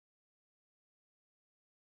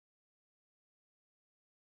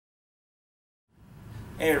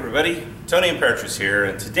Hey everybody, Tony Imperatrice here,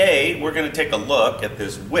 and today we're going to take a look at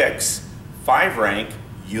this Wicks 5-rank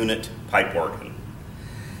unit pipe organ.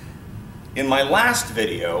 In my last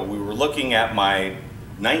video, we were looking at my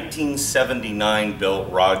 1979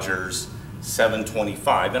 built Rodgers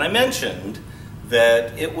 725, and I mentioned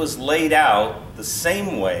that it was laid out the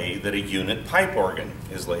same way that a unit pipe organ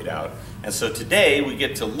is laid out. And so today we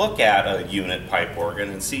get to look at a unit pipe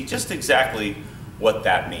organ and see just exactly what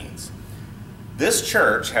that means. This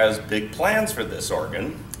church has big plans for this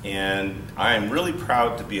organ, and I am really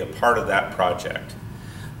proud to be a part of that project.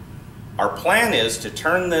 Our plan is to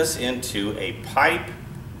turn this into a pipe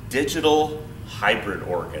digital hybrid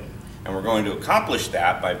organ, and we're going to accomplish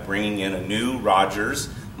that by bringing in a new Rodgers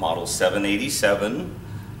Model 787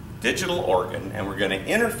 digital organ, and we're going to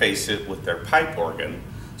interface it with their pipe organ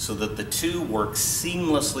so that the two work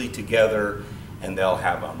seamlessly together, and they'll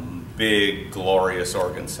have a big, glorious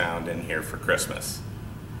organ sound in here for Christmas.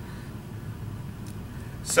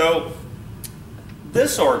 So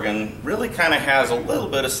this organ really kind of has a little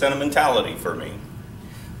bit of sentimentality for me.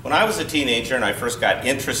 When I was a teenager and I first got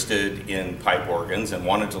interested in pipe organs and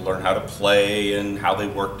wanted to learn how to play and how they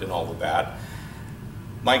worked and all of that,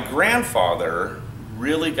 my grandfather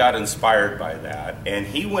really got inspired by that, and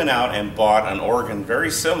he went out and bought an organ very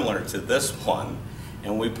similar to this one,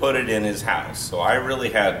 and we put it in his house. So I really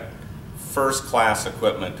had first-class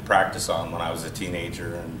equipment to practice on when I was a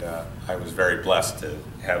teenager, and I was very blessed to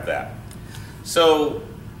have that. So,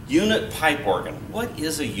 unit pipe organ. What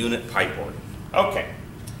is a unit pipe organ? Okay.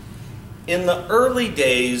 In the early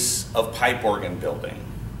days of pipe organ building,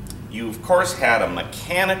 you of course had a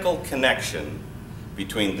mechanical connection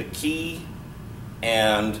between the key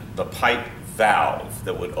and the pipe valve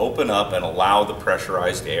that would open up and allow the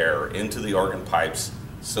pressurized air into the organ pipes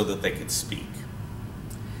so that they could speak.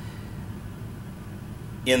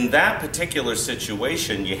 In that particular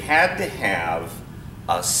situation, you had to have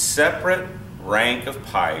a separate rank of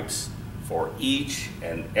pipes for each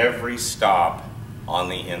and every stop on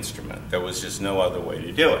the instrument. There was just no other way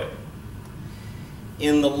to do it.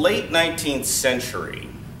 In the late 19th century,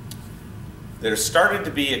 there started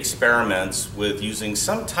to be experiments with using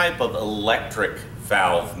some type of electric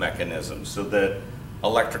valve mechanism so that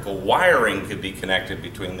electrical wiring could be connected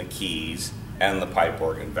between the keys and the pipe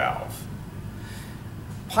organ valve.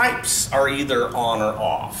 Pipes are either on or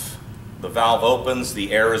off. The valve opens,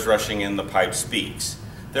 the air is rushing in, the pipe speaks.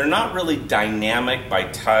 They're not really dynamic by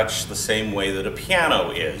touch the same way that a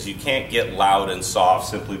piano is. You can't get loud and soft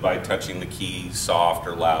simply by touching the keys, soft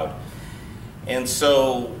or loud. And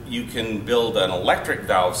so you can build an electric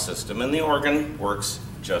valve system and the organ works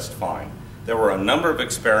just fine. There were a number of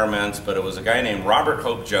experiments, but it was a guy named Robert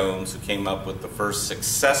Hope Jones who came up with the first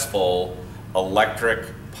successful electric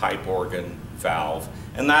pipe organ valve,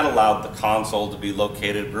 and that allowed the console to be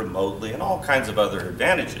located remotely and all kinds of other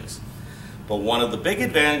advantages. But one of the big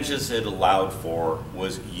advantages it allowed for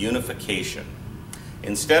was unification.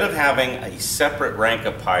 Instead of having a separate rank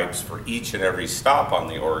of pipes for each and every stop on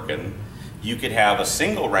the organ, you could have a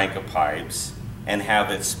single rank of pipes and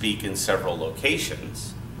have it speak in several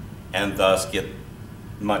locations and thus get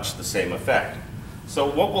much the same effect. So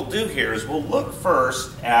what we'll do here is we'll look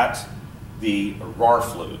first at the RAR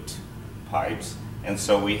flute pipes, and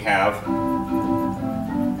so we have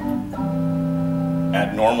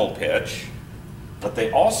at normal pitch, but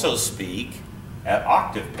they also speak at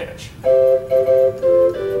octave pitch.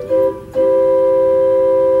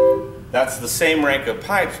 That's the same rank of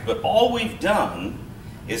pipes, but all we've done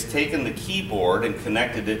is taken the keyboard and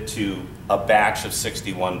connected it to a batch of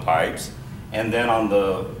 61 pipes, and then on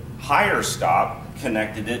the higher stop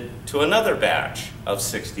connected it to another batch of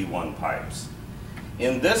 61 pipes.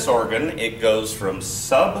 In this organ, it goes from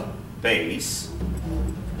sub-bass,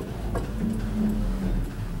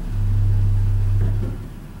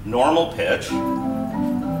 normal pitch,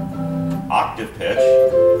 octave pitch,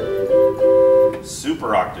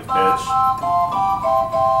 super octave pitch,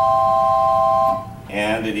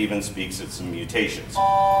 and it even speaks at some mutations.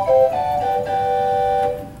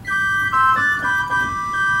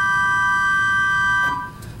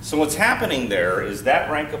 So what's happening there is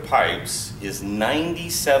that rank of pipes is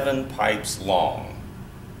 97 pipes long.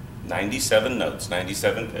 97 notes,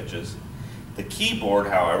 97 pitches. The keyboard,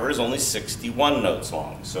 however, is only 61 notes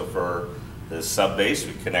long. So for the sub-bass,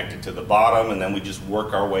 we connect it to the bottom, and then we just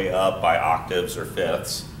work our way up by octaves or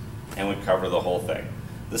fifths, and we cover the whole thing.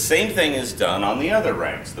 The same thing is done on the other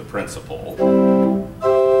ranks, the principal,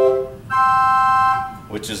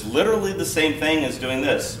 which is literally the same thing as doing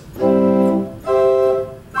this.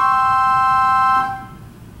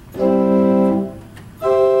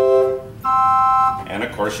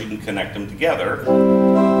 of course you can connect them together and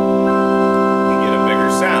get a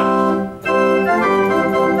bigger sound.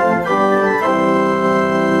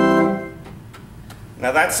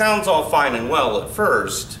 Now that sounds all fine and well at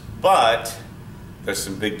first, but there's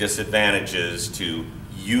some big disadvantages to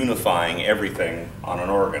unifying everything on an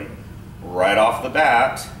organ. Right off the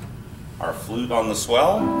bat, our flute on the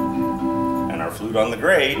swell and our flute on the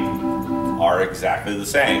grade are exactly the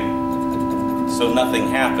same. So nothing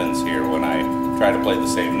happens here when I try to play the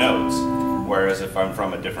same notes. Whereas if I'm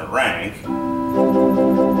from a different rank,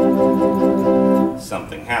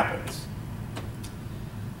 something happens.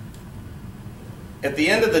 At the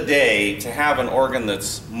end of the day, to have an organ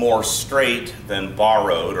that's more straight than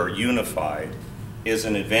borrowed or unified is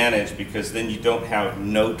an advantage, because then you don't have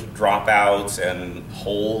note dropouts and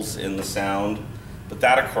holes in the sound. But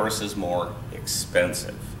that, of course, is more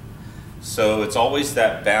expensive. So it's always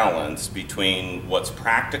that balance between what's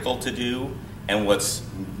practical to do and what's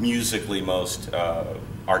musically most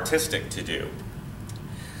artistic to do.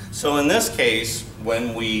 So in this case,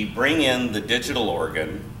 when we bring in the digital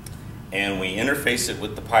organ and we interface it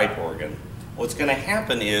with the pipe organ, what's going to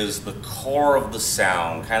happen is the core of the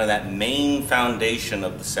sound, kind of that main foundation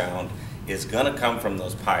of the sound, is going to come from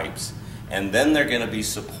those pipes. And then they're going to be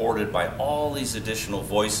supported by all these additional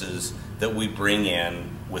voices that we bring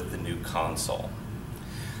in with the new console.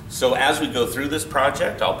 So as we go through this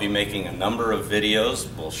project, I'll be making a number of videos.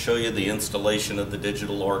 We'll show you the installation of the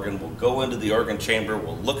digital organ. We'll go into the organ chamber.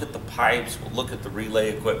 We'll look at the pipes. We'll look at the relay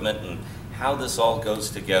equipment and how this all goes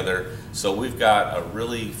together. So we've got a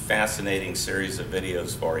really fascinating series of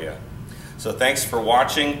videos for you. So thanks for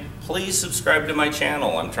watching. Please subscribe to my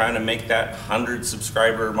channel. I'm trying to make that 100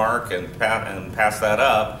 subscriber mark and pass that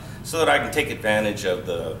up so that I can take advantage of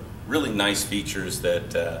the really nice features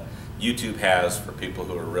that YouTube has for people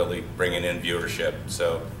who are really bringing in viewership.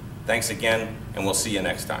 So thanks again, and we'll see you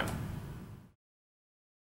next time.